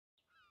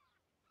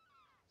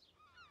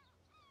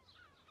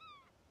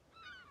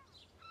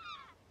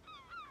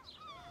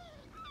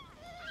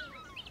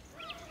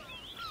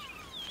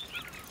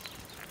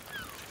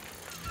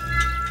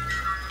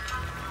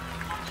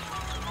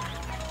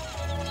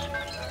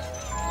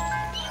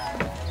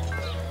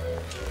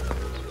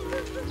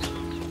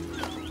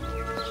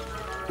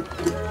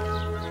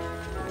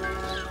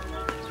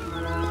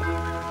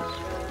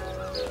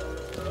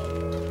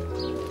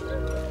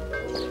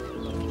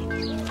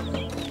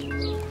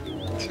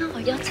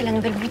regarde, c'est la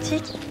nouvelle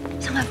boutique.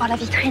 Tiens, on va voir la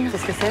vitrine.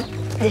 Qu'est-ce que c'est?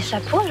 Des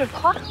chapeaux, je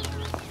crois.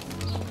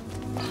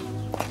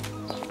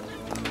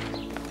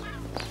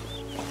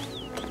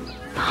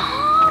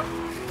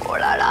 Oh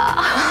là là.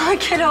 Oh,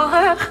 quelle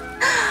horreur.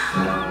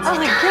 C'est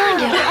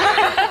dingue.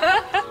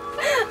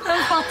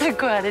 N'importe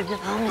quoi, elle est bien.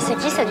 Non, mais c'est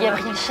qui cette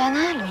Gabrielle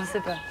Chanel? Je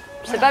sais pas.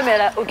 Je sais pas, mais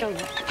elle a aucun goût.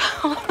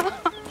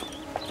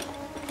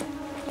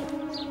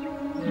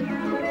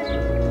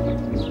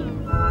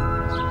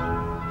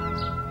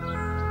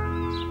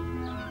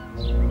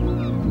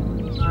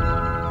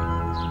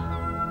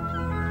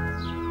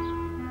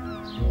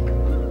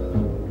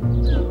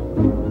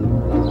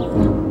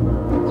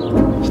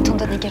 Ils t'ont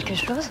donné quelque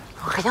chose?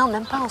 Rien,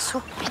 même pas un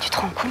sou. Mais tu te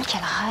rends compte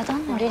qu'elle radin?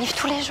 On les livre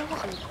tous les jours.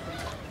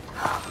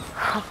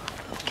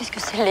 Qu'est-ce que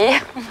c'est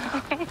laid?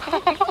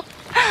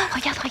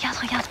 Regarde, regarde,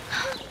 regarde.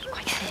 Je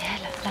crois que c'est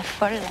elle, la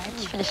folle là,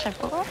 qui fait les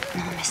chapeaux.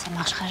 Non, mais ça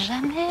marchera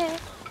jamais.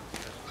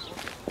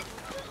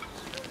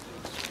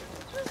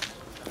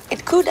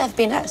 It could have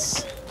been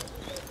us.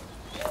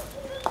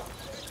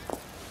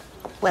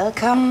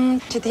 Welcome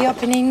to the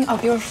opening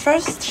of your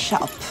first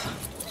shop,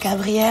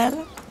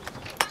 Gabrielle.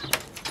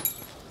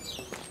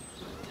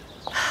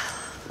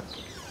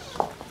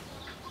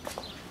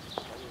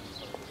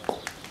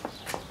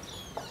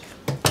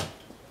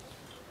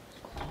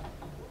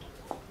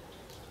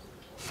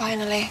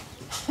 Finally.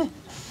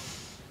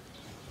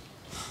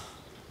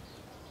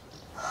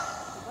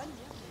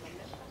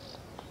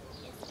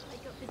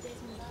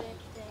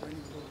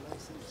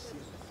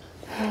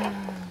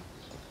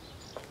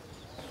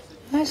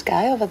 Nice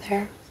guy over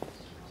there.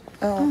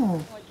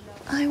 Oh.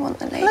 I want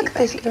the lady. Look at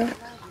this girl.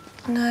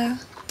 No.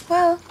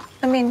 Well,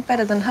 I mean,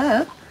 better than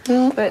her.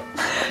 But I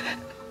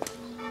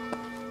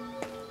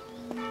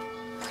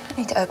don't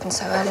need to open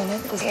so early,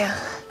 nobody's here.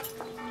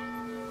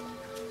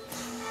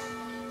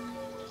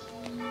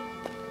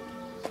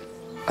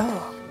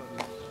 Oh.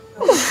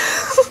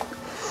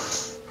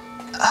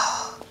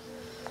 Oh.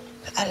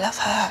 But I love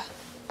her.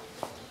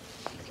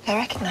 I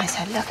recognize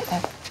her. Look at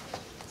the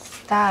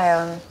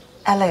style and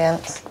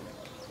elegance.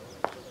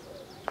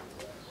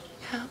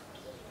 Yeah.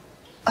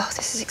 Oh,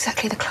 this is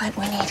exactly the client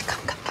we need.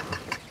 Come, come, come, come,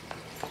 come.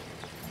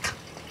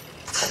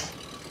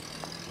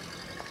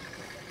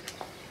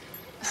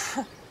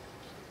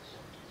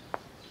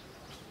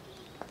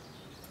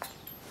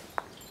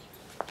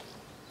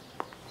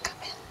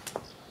 Come in.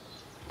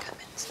 Come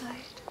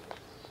inside.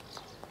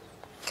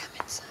 Come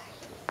inside.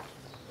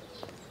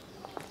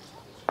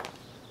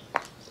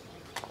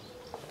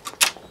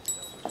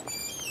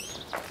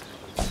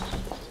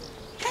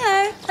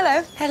 Hello.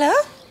 Hello. Hello.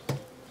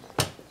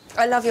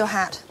 I love your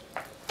hat.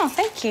 Oh,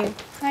 thank you.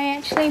 I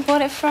actually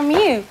bought it from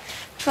you.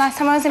 Last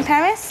time I was in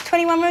Paris,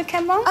 21 Rue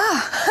Cambon.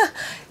 Ah,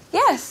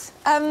 yes.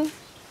 I'm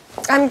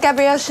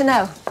Gabrielle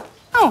Chanel.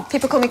 Oh,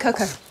 People call me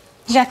Coco.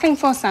 Jacqueline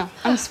Forsin.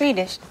 I'm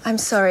Swedish. I'm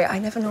sorry, I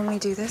never normally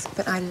do this,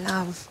 but I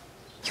love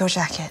your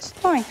jacket.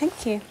 Oh,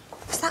 thank you.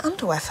 Is that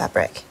underwear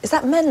fabric? Is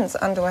that men's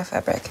underwear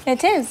fabric?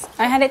 It is.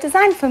 I had it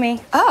designed for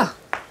me. Ah,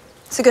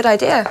 it's a good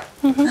idea.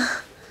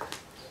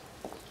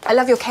 I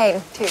love your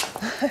cane, too.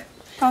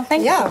 Oh,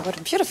 thank Yeah, you. what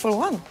a beautiful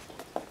one.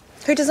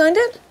 Who designed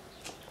it?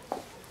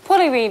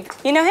 Paulie Reeve.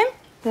 You know him?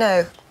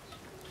 No,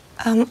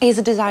 He's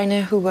a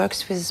designer who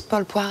works with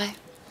Paul Poiret.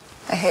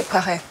 I hate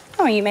Paris.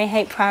 Oh, you may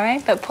hate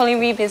Poiret, but Paulie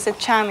Reeve is a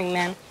charming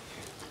man.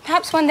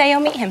 Perhaps one day you'll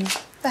meet him.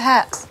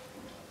 Perhaps.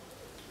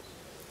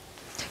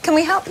 Can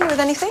we help you with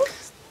anything?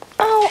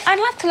 Oh, I'd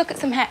love to look at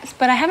some hats,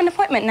 but I have an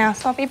appointment now,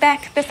 so I'll be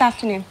back this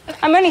afternoon.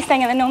 I'm only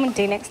staying at the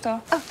Normandy next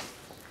door. Oh.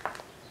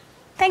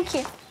 Thank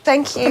you.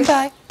 Thank you.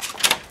 Bye.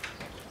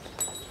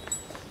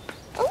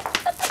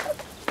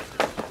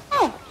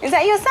 Oh, is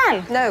that your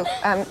son? No,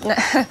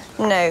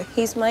 no,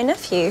 he's my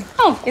nephew.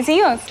 Oh, is he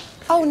yours?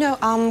 Oh, no,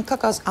 I'm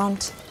Coco's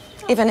aunt,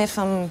 even if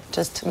I'm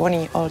just 1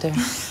 year older.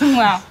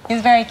 Wow,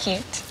 he's very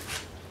cute.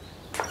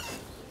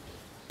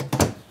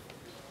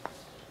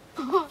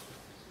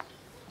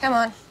 Come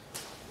on.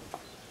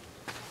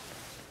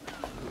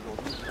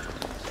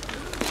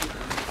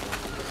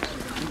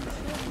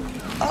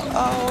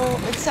 Uh-oh,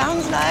 it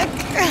sounds like...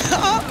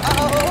 Uh-oh.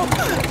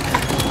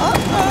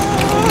 Uh-oh.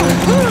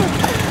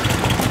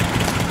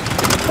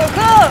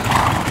 Coco!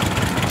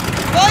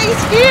 Boy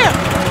is here!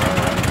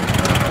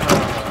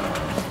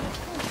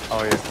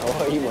 Oh, yes. How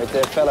are you, my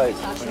dear fellows?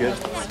 Good.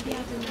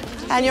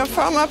 And your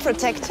former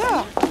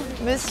protector,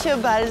 Monsieur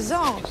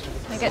Balzan.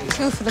 I get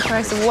 2 for the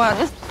price of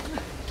 1.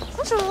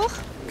 Bonjour.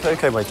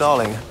 Coco, my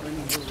darling.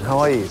 How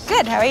are you?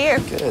 Good, how are you?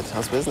 Good.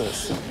 How's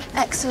business?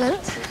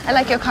 Excellent. I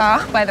like your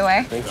car, by the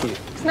way. Thank you.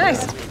 It's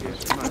nice.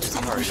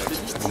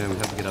 No, we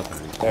have to get up.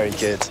 Very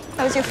good.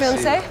 How was your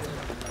fiancé?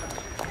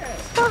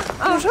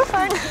 Bonjour,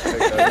 fine.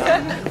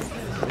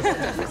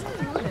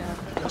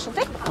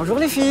 Enchanté. Bonjour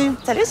les filles.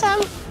 Salut, Sam.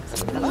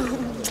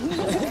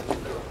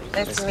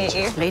 Nice to meet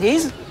you.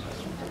 Ladies,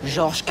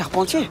 Georges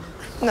Carpentier.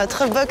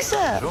 Notre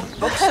boxeur.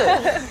 Boxeur.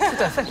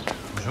 Tout à fait.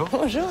 Bonjour.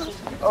 Bonjour.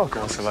 Oh,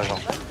 comment ça va, Jean?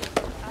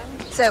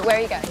 So, where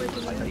are you going?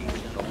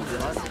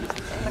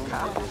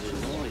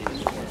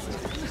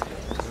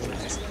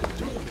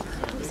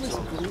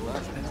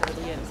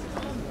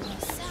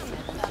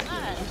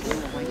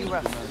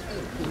 rough.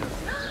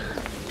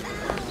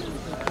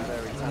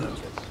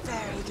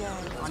 Very good.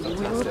 And you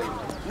will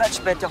look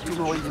much better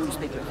tomorrow in the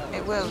newspaper.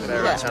 It will.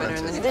 Very Much better. And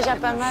then it's déjà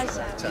pas mal,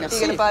 ça. Are you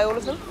going to buy all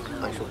of them?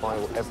 I shall buy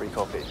every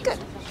copy. Good.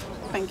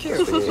 Thank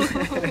you.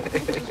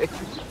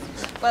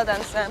 Well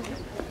done, Sam.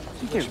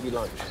 Thank you. Should be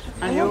lunch.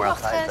 And you?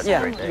 That's Yeah,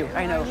 a great day. you.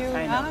 I know.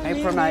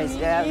 I promise.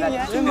 Yeah,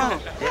 that's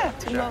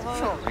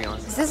Sure.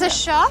 Is this a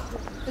shop?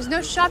 There's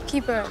no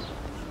shopkeeper.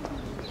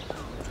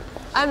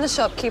 I'm the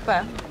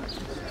shopkeeper.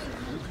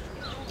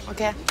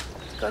 Okay,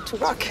 go to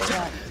work.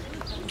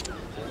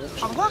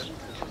 Au revoir.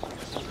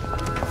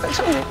 Bonne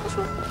journée.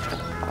 Bonjour.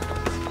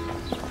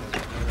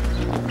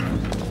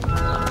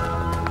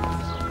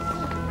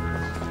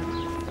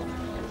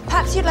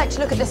 Perhaps you'd like to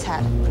look at this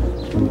hat.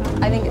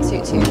 I think it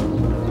suits you.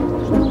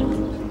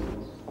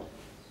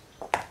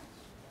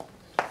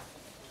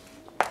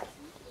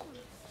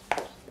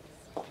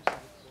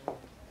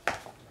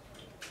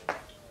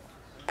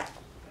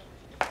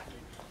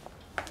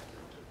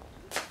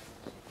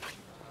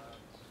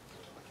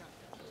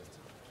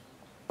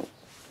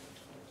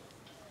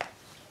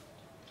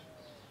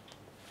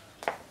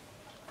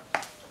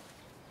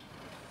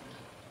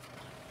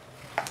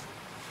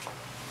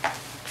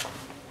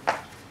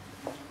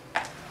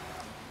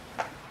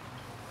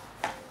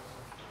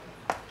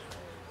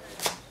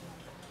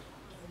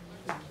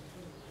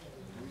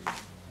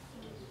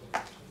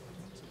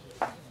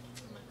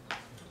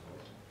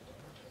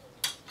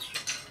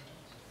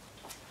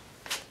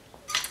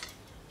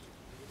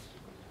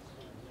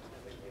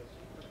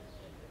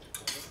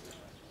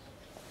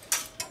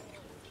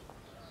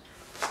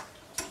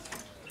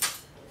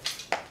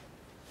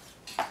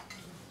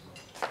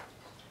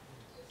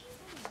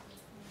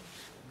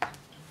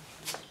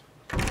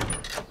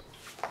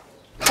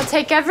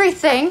 I'll take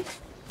everything.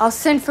 I'll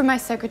send for my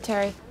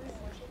secretary.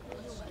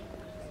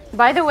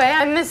 By the way,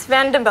 I'm Miss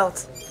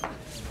Vanderbilt.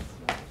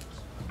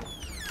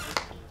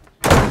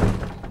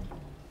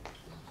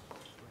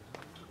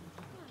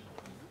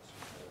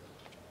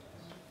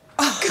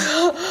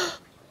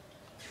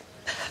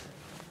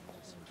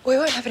 We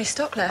won't have any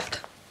stock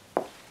left.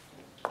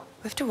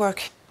 We have to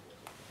work.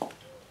 We'll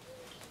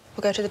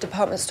go to the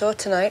department store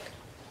tonight.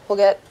 We'll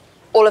get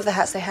all of the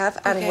hats they have,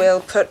 and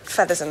we'll put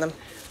feathers in them.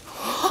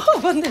 Oh,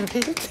 wat een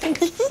wild.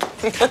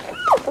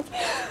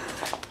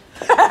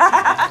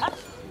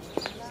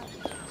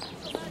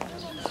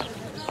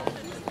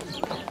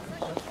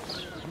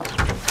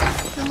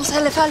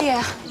 Mademoiselle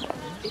Lefalière,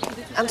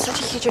 I'm such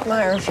a huge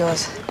admirer of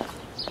yours.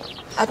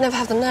 I'd never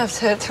have the nerve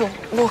to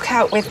walk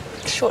out with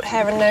short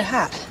hair and no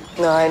hat.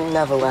 No, I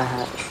never wear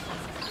hats.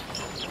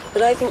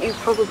 But I think you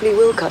probably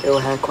will cut your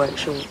hair quite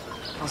short.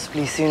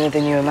 Possibly sooner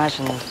than you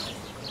imagined.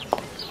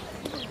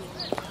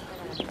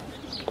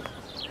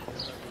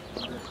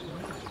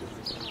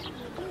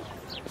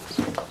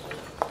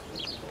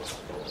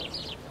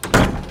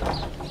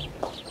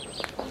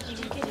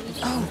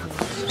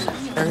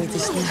 There's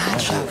this new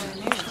hat shop.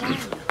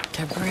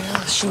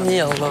 Gabrielle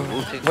Chenille, or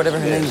whatever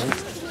her name is.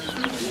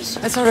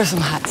 Let's order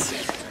some hats.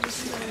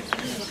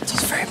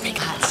 Those very big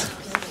hats.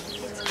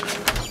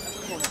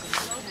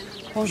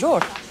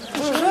 Bonjour.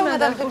 Bonjour,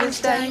 Madame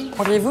Rubinstein.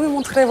 Pourriez-vous me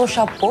montrer vos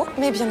chapeaux?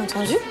 Mais bien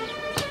entendu.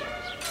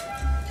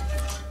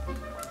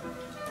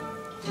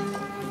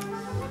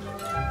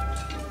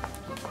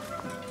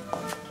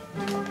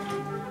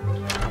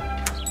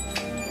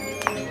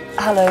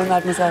 Hello,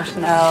 Mademoiselle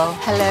Chanel.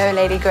 Hello,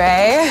 Lady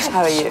Grey.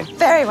 How are you?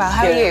 Very well.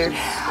 How are Good. you?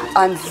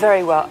 I'm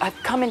very well. I've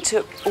come in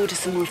to order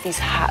some more of these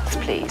hats,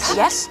 please.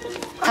 Yes,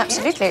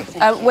 absolutely.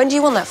 When do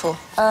you want that for?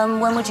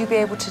 When would you be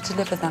able to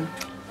deliver them?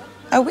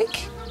 A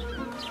week?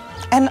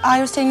 And are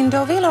you staying in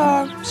Deauville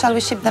or shall we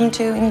ship them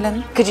to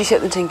England? Could you ship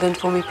them to England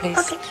for me, please?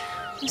 Okay.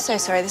 I'm so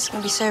sorry. This is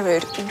going to be so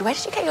rude. Where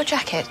did you get your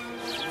jacket?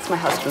 It's my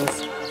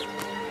husband's.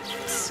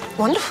 It's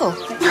wonderful.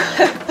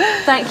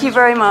 Thank you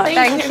very much.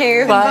 Thank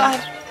you. Bye.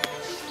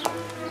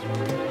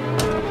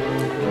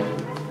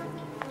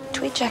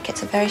 Tweed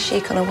jackets are very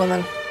chic on a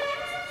woman.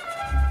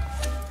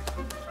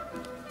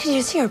 Did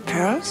you see her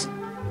pearls?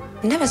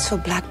 Never saw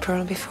black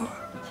pearl before.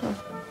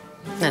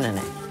 No.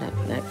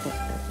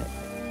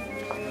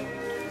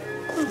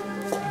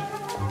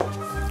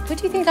 Who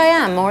do you think I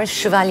am, Maurice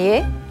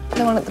Chevalier?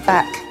 The one at the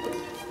back.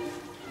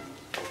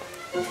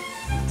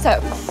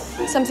 So,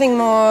 something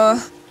more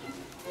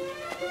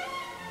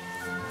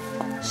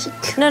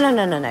chic.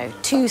 No.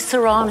 Too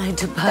Serrano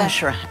de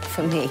Bergerac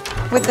for me.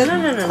 With the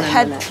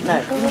head.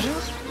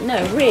 No,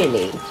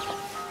 really.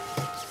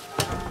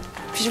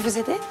 Puis-je vous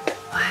aider?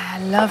 I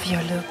love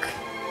your look.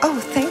 Oh,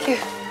 thank you.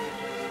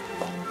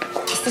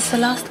 Is this the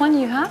last one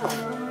you have?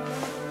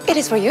 It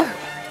is for you.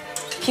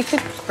 If you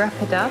could wrap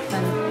it up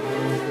and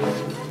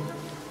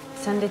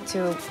send it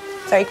to...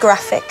 Very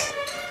graphic.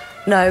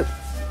 No.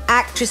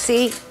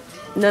 Actressy.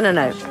 No.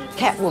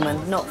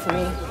 Catwoman, not for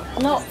me.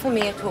 Not for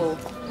me at all.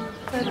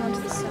 Put it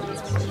onto the side.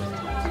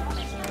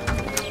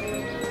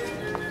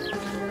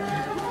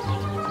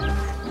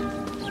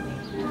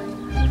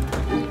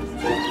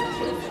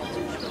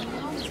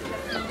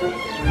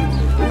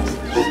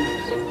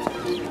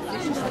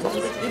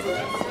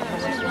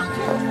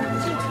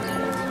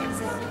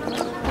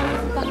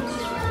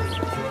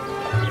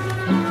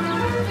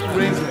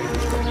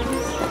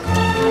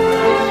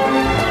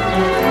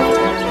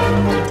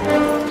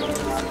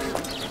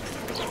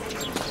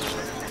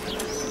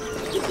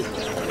 I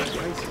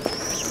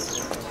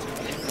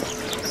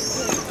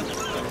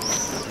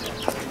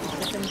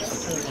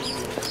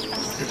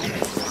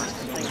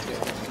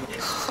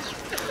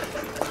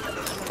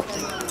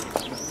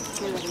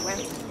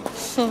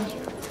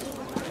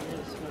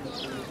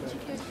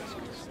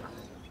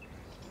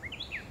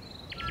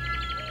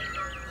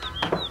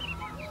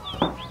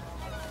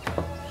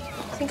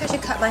think I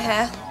should cut my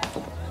hair.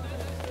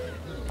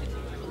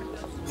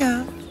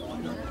 Yeah.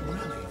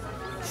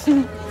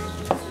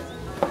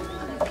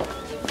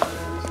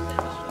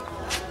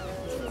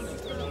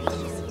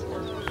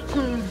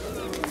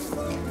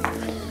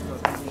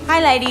 Hi,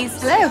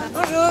 ladies. Hello.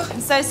 Bonjour.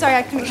 I'm so sorry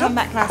I couldn't come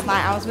back last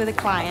night. I was with a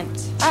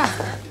client.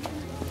 Ah.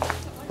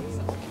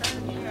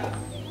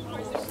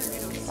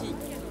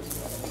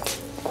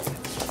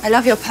 I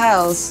love your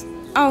pearls.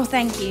 Oh,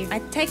 thank you. I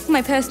take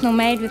my personal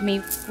maid with me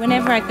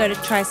whenever I go to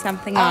try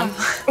something on.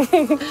 I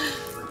think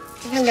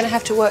I'm going to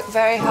have to work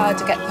very hard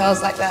to get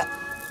pearls like that.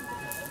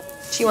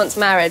 She wants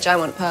marriage, I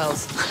want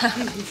pearls.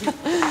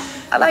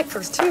 I like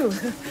pearls too.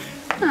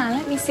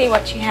 Let me see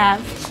what you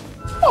have.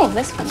 Oh,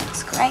 this one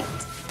looks great.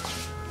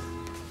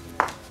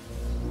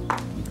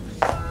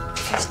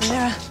 Here's the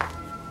mirror.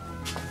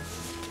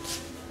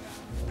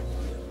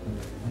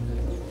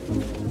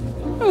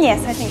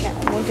 Yes, I think that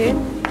one will do.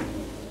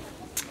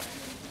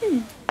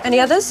 Any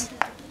others?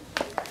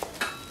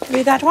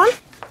 Maybe that one?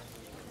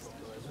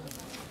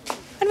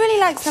 I'd really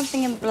like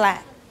something in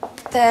black.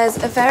 There's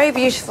a very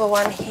beautiful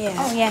one here.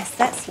 Oh, yes,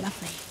 that's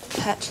lovely.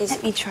 Patches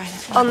Let me try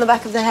that one. on the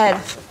back of the head.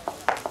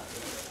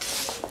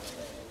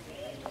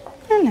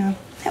 Oh, no,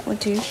 that will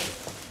do.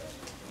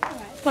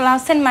 Well, I'll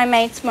send my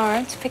maid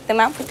tomorrow to pick them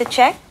up with the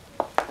check.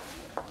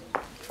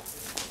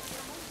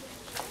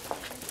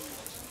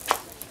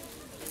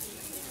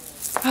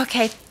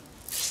 Okay.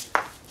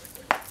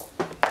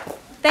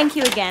 Thank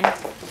you again.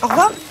 Au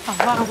revoir. Au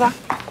revoir, au revoir.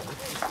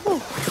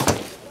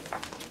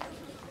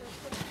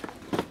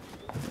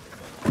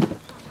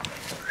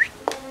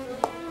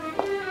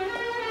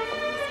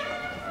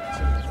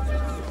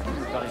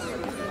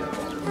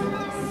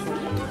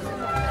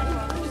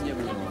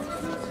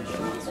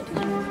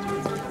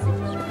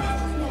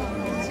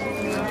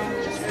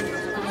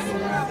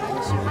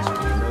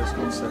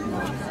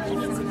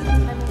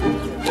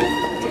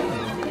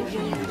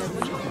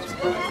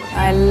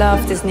 I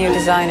love this new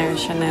designer,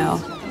 Chanel.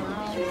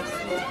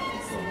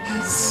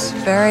 It's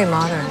very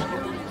modern.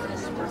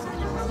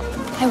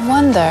 I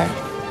wonder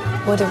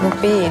what it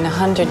will be in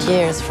 100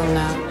 years from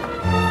now.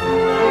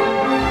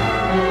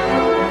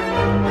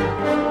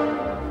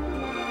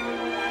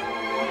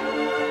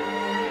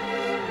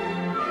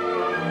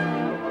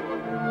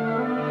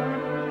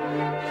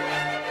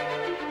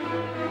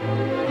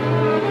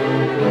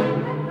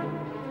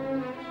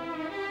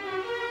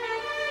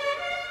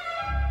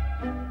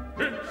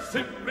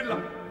 Sempre là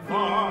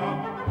va,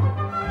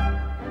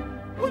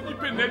 ogni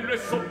pennello è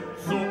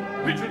sozzo,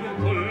 vicino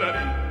un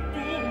collarito,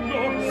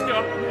 non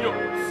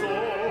scappioso.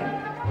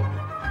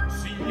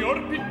 Signor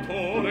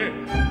pittore,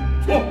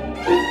 oh,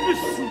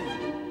 nessuno.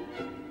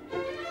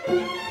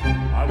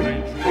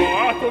 Avrei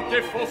giurato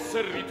che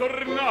fosse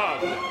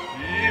ritornato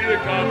il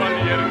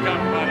cavalier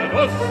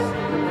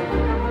Campanarosso.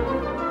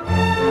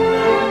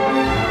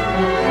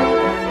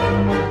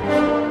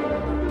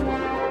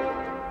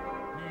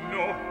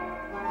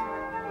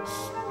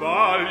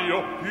 Sbaglio,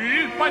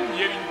 il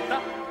paniere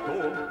intatto